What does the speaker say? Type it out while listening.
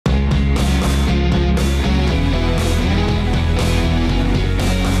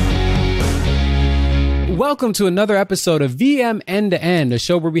Welcome to another episode of VM End to End, a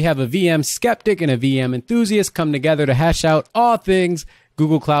show where we have a VM skeptic and a VM enthusiast come together to hash out all things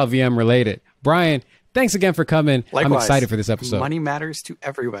Google Cloud VM related. Brian, thanks again for coming. Likewise. I'm excited for this episode. Money matters to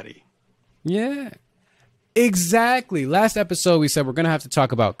everybody. Yeah, exactly. Last episode, we said we're going to have to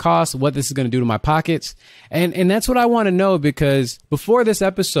talk about costs, what this is going to do to my pockets. And that's what I want to know, because before this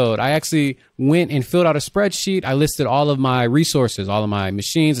episode, I actually went and filled out a spreadsheet. I listed all of my resources, all of my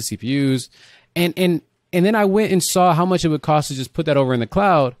machines, the CPUs, and then I went and saw how much it would cost to just put that over in the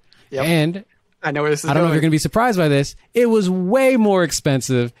cloud. Yep. And I know where this is I don't know if going. you're going to be surprised by this. It was way more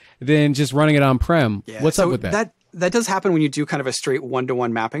expensive than just running it on-prem. Yeah. What's up with that? That does happen when you do kind of a straight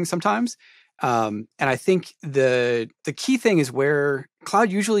one-to-one mapping sometimes. And I think the key thing is where cloud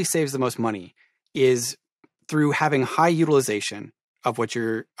usually saves the most money is through having high utilization of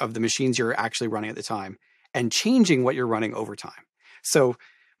the machines you're actually running at the time and changing what you're running over time. So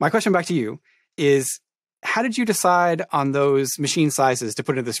my question back to you is, how did you decide on those machine sizes to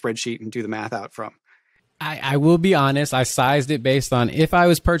put into the spreadsheet and do the math out from? I will be honest. I sized it based on if I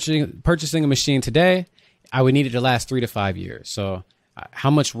was purchasing a machine today, I would need it to last 3 to 5 years. So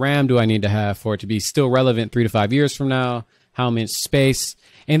how much RAM do I need to have for it to be still relevant 3 to 5 years from now? How much space?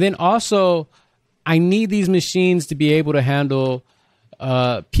 And then also, I need these machines to be able to handle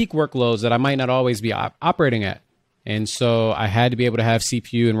peak workloads that I might not always be operating at. And so I had to be able to have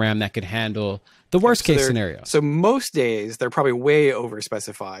CPU and RAM that could handle the worst case scenario. So most days they're probably way over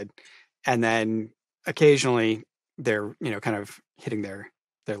specified. And then occasionally they're, kind of hitting their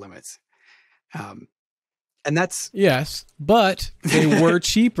limits. And that's... Yes, but they were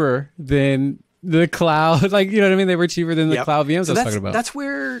cheaper than the cloud. Like, you know what I mean? They were cheaper than the cloud VMs I was talking about. That's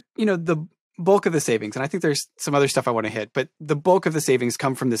where, the bulk of the savings, and I think there's some other stuff I want to hit, but the bulk of the savings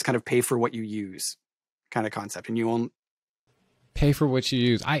come from this kind of pay for what you use kind of concept. And you won't pay for what you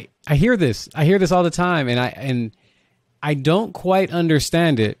use. I hear this. I hear this all the time, and I don't quite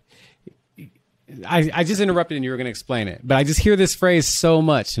understand it. I just interrupted and you were going to explain it, but I just hear this phrase so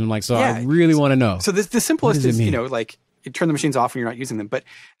much, and I'm like, I really want to know. So the simplest is, like you turn the machines off when you're not using them. But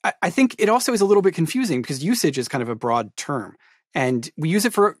I think it also is a little bit confusing because usage is kind of a broad term, and we use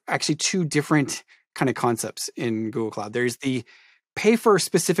it for actually two different kind of concepts in Google Cloud. There's the pay for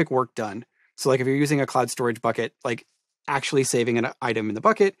specific work done. So like if you're using a cloud storage bucket, like actually saving an item in the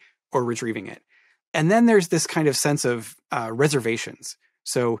bucket or retrieving it. And then there's this kind of sense of reservations.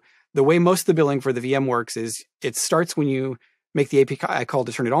 So the way most of the billing for the VM works is it starts when you make the API call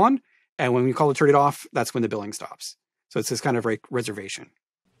to turn it on. And when you call to turn it off, that's when the billing stops. So it's this kind of reservation.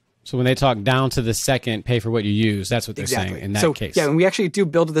 So when they talk down to the second, pay for what you use, that's what they're saying in that case. Yeah, and we actually do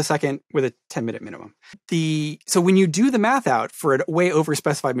build to the second with a 10-minute minimum. So when you do the math out for a way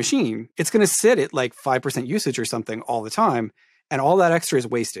over-specified machine, it's going to sit at like 5% usage or something all the time, and all that extra is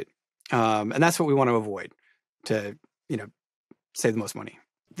wasted. And that's what we want to avoid to, save the most money.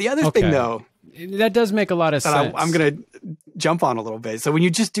 The other thing, though... That does make a lot of sense. I'm going to jump on a little bit. So when you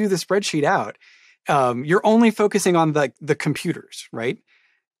just do the spreadsheet out, you're only focusing on the computers, right?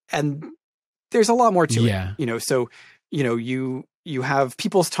 And there's a lot more to it, so, you have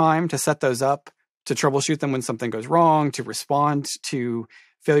people's time to set those up, to troubleshoot them when something goes wrong, to respond to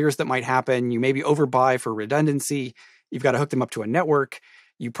failures that might happen. You maybe overbuy for redundancy. You've got to hook them up to a network.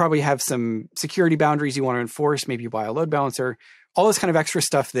 You probably have some security boundaries you want to enforce. Maybe you buy a load balancer, all this kind of extra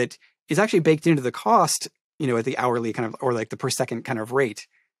stuff that is actually baked into the cost, at the hourly kind of, or like the per second kind of rate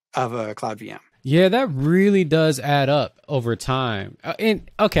of a cloud VM. Yeah, that really does add up over time. And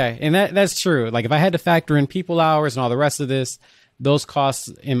that's true. Like if I had to factor in people hours and all the rest of this, those costs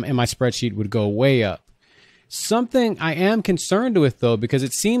in my spreadsheet would go way up. Something I am concerned with, though, because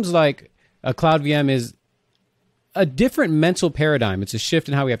it seems like a cloud VM is a different mental paradigm. It's a shift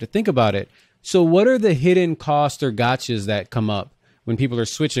in how we have to think about it. So what are the hidden costs or gotchas that come up when people are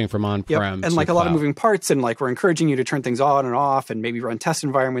switching from on-prem to and like cloud? A lot of moving parts, and like we're encouraging you to turn things on and off and maybe run test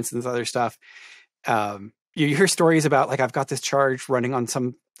environments and this other stuff. You hear stories about like, I've got this charge running on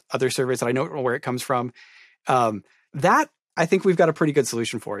some other service that I don't know where it comes from. That I think we've got a pretty good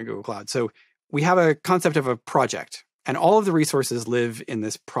solution for in Google Cloud. So we have a concept of a project, and all of the resources live in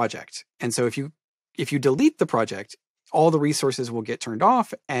this project. And so if you delete the project, all the resources will get turned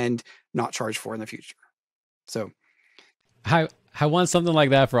off and not charged for in the future. So I want something like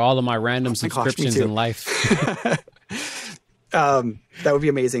that for all of my random subscriptions in life. That would be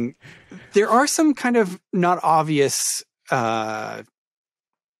amazing. There are some kind of not obvious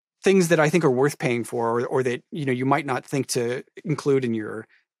things that I think are worth paying for, or that you might not think to include in your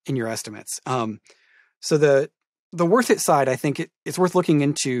estimates. So the worth it side, I think it's worth looking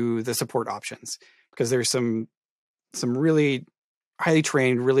into the support options, because there's some really highly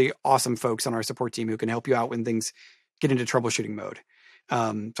trained, really awesome folks on our support team who can help you out when things get into troubleshooting mode.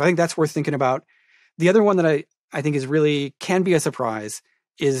 So I think that's worth thinking about. The other one that I think is really can be a surprise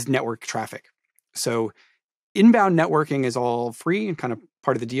is network traffic. So inbound networking is all free and kind of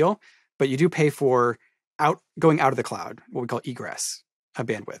part of the deal, but you do pay for going out of the cloud, what we call egress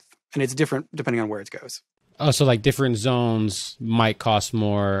bandwidth. And it's different depending on where it goes. Oh, so like different zones might cost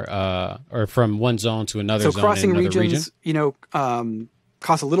more, or from one zone to another zone. So crossing in another regions, region?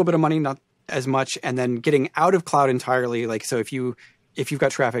 Costs a little bit of money, not as much. And then getting out of cloud entirely, like, so if you've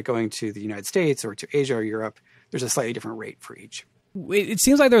got traffic going to the United States or to Asia or Europe, there's a slightly different rate for each. It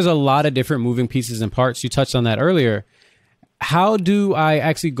seems like there's a lot of different moving pieces and parts. You touched on that earlier. How do I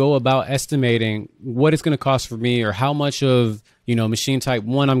actually go about estimating what it's going to cost for me, or how much of, machine type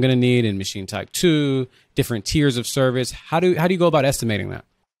 1 I'm going to need and machine type 2, different tiers of service? How do you go about estimating that?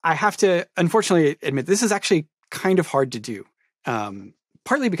 I have to, unfortunately, admit this is actually kind of hard to do.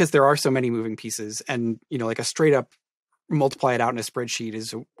 Partly because there are so many moving pieces, and, like a straight up multiply it out in a spreadsheet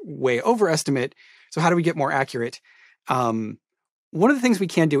is a way overestimate. So how do we get more accurate? One of the things we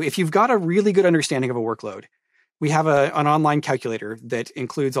can do, if you've got a really good understanding of a workload, we have an online calculator that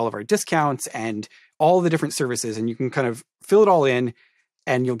includes all of our discounts and all the different services, and you can kind of fill it all in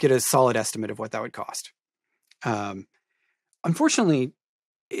and you'll get a solid estimate of what that would cost. Unfortunately,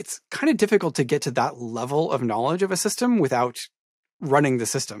 it's kind of difficult to get to that level of knowledge of a system without running the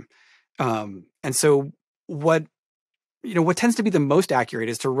system. And so what tends to be the most accurate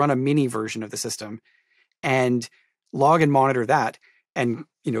is to run a mini version of the system and log and monitor that, and,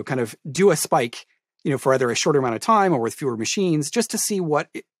 kind of do a spike, for either a shorter amount of time or with fewer machines, just to see what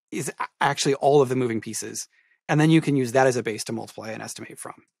is actually all of the moving pieces. And then you can use that as a base to multiply and estimate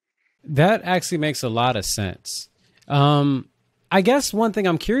from. That actually makes a lot of sense. I guess one thing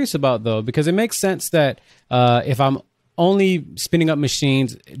I'm curious about, though, because it makes sense that if I'm only spinning up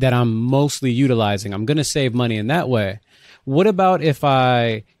machines that I'm mostly utilizing, I'm going to save money in that way. What about if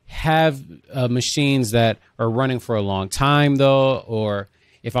I have machines that are running for a long time, though, or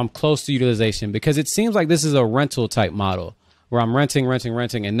if I'm close to utilization? Because it seems like this is a rental type model where I'm renting,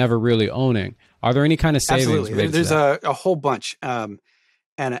 and never really owning. Are there any kind of savings? Absolutely. There's a whole bunch. And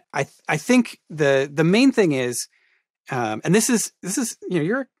I think the main thing is, and this is,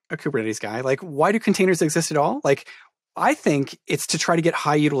 you're a Kubernetes guy. Like, why do containers exist at all? Like, I think it's to try to get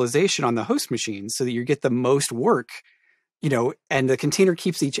high utilization on the host machines so that you get the most work, and the container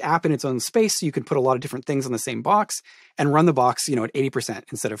keeps each app in its own space. So you can put a lot of different things on the same box and run the box, at 80%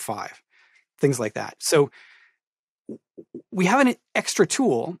 instead of 5, things like that. So we have an extra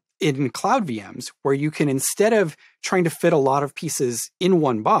tool in cloud VMs where you can, instead of trying to fit a lot of pieces in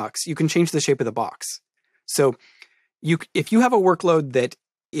one box, you can change the shape of the box. So if you have a workload that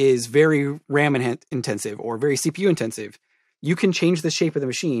is very RAM intensive or very CPU intensive, you can change the shape of the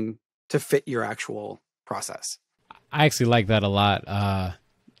machine to fit your actual process. I actually like that a lot.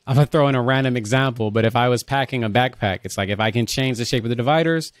 I'm going to throw in a random example, but if I was packing a backpack, it's like if I can change the shape of the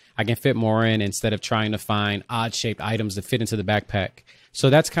dividers, I can fit more in instead of trying to find odd-shaped items that fit into the backpack. So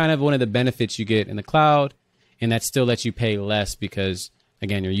that's kind of one of the benefits you get in the cloud, and that still lets you pay less because,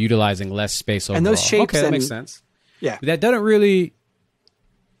 again, you're utilizing less space overall. And those shapes... Okay, that makes sense. Yeah. But that doesn't really...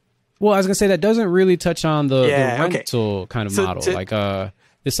 Well, I was going to say that doesn't really touch on the rental kind of model.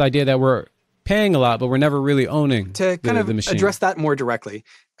 This idea that we're paying a lot, but we're never really owning to kind of the machine. Address that more directly.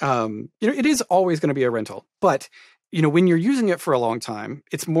 It is always going to be a rental, but when you're using it for a long time,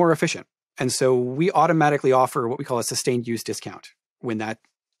 it's more efficient. And so we automatically offer what we call a sustained use discount when that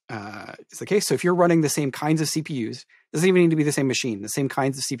is the case. So if you're running the same kinds of CPUs, doesn't even need to be the same machine, the same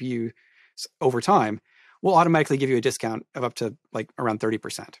kinds of CPUs over time, we'll automatically give you a discount of up to like around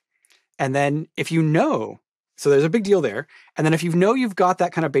 30%. And then if so there's a big deal there. And then if you've got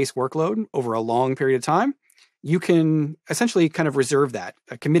that kind of base workload over a long period of time, you can essentially kind of reserve that,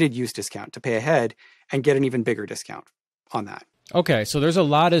 a committed use discount, to pay ahead and get an even bigger discount on that. Okay, so there's a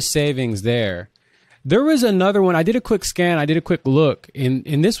lot of savings there. There was another one. I did a quick scan. I did a quick look. And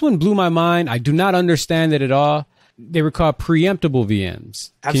this one blew my mind. I do not understand it at all. They were called preemptible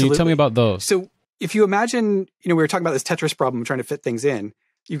VMs. Absolutely. Can you tell me about those? So if you imagine, we were talking about this Tetris problem, trying to fit things in.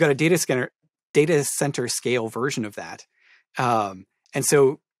 You've got a data center scale version of that. And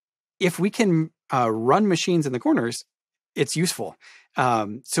so if we can run machines in the corners, it's useful.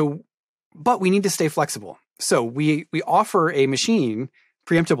 But we need to stay flexible. So we offer a machine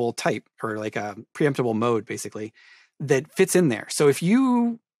preemptible type, or like a preemptible mode, basically, that fits in there. So if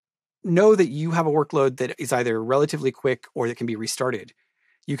you know that you have a workload that is either relatively quick or that can be restarted,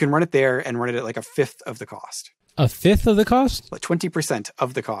 you can run it there and run it at like a fifth of the cost. A fifth of the cost? 20%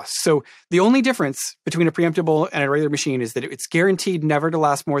 of the cost. So the only difference between a preemptible and a regular machine is that it's guaranteed never to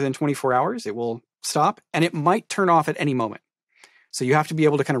last more than 24 hours. It will stop, and it might turn off at any moment. So you have to be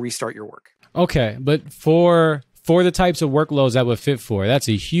able to kind of restart your work. Okay, but for the types of workloads that would fit for, that's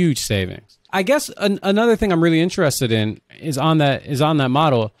a huge savings. I guess another thing I'm really interested in is on that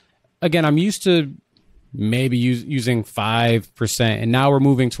model. Again, I'm used to maybe using 5%, and now we're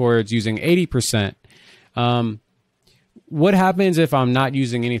moving towards using 80%. What happens if I'm not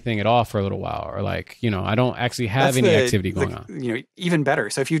using anything at all for a little while, or like, I don't actually have any activity going on? Even better.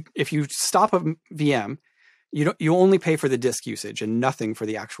 So if you stop a VM, you only pay for the disk usage and nothing for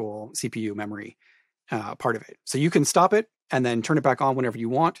the actual CPU memory part of it. So you can stop it and then turn it back on whenever you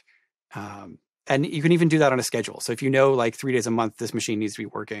want. And you can even do that on a schedule. So if like 3 days a month, this machine needs to be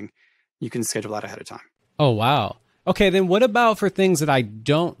working, you can schedule that ahead of time. Oh, wow. Okay, then what about for things that I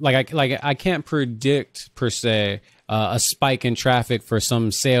don't like? I can't predict per se a spike in traffic for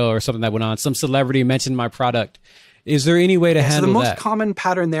some sale or something that went on. Some celebrity mentioned my product. Is there any way to handle that? So the most common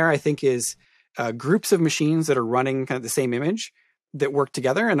pattern there, I think, is groups of machines that are running kind of the same image that work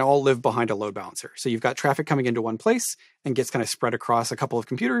together and all live behind a load balancer. So you've got traffic coming into one place and gets kind of spread across a couple of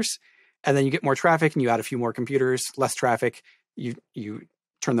computers, and then you get more traffic and you add a few more computers, less traffic, you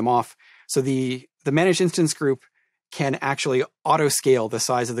turn them off. So the managed instance group can actually auto-scale the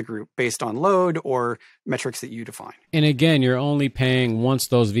size of the group based on load or metrics that you define. And again, you're only paying once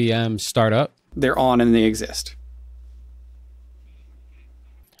those VMs start up? They're on and they exist.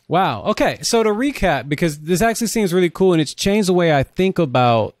 Wow. Okay. So to recap, because this actually seems really cool and it's changed the way I think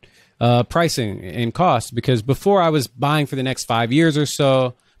about pricing and cost, because before I was buying for the next 5 years or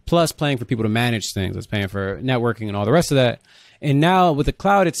so, plus paying for people to manage things. I was paying for networking and all the rest of that. And now with the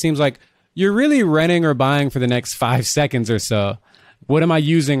cloud, it seems like you're really renting or buying for the next 5 seconds or so. What am I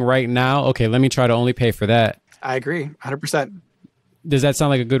using right now? Okay, let me try to only pay for that. I agree, 100%. Does that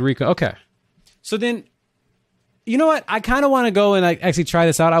sound like a good recap? Okay. So then, you know what? I kind of want to go and actually try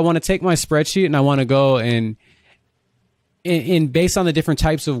this out. I want to take my spreadsheet and I want to go and based on the different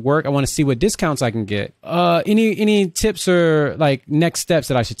types of work, I want to see what discounts I can get. Any tips or like next steps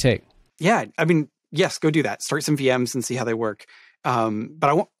that I should take? Yeah, I mean, yes, go do that. Start some VMs and see how they work. But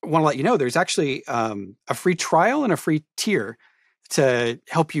I want to let you know, there's actually a free trial and a free tier to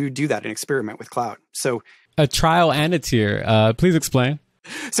help you do that and experiment with cloud. So a trial and a tier. Please explain.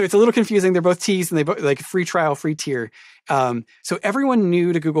 So it's a little confusing. They're both T's and they both like free trial, free tier. So everyone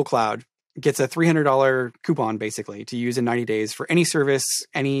new to Google Cloud gets a $300 coupon basically to use in 90 days for any service,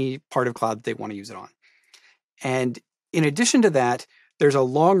 any part of cloud that they want to use it on. And in addition to that, there's a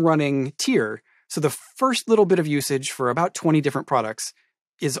long running tier. So the first little bit of usage for about 20 different products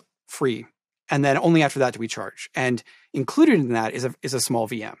is free. And then only after that do we charge. And included in that is a small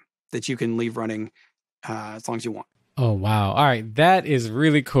VM that you can leave running as long as you want. Oh, wow. All right. That is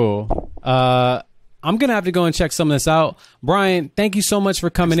really cool. I'm going to have to go and check some of this out. Brian, thank you so much for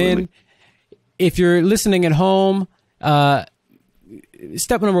coming in. If you're listening at home,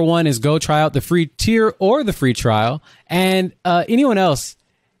 step number 1 is go try out the free tier or the free trial. And anyone else,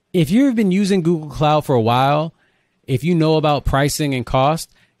 if you've been using Google Cloud for a while, if you know about pricing and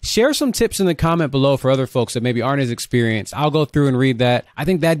cost, share some tips in the comment below for other folks that maybe aren't as experienced. I'll go through and read that. I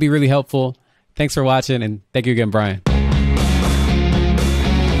think that'd be really helpful. Thanks for watching, and thank you again, Brian.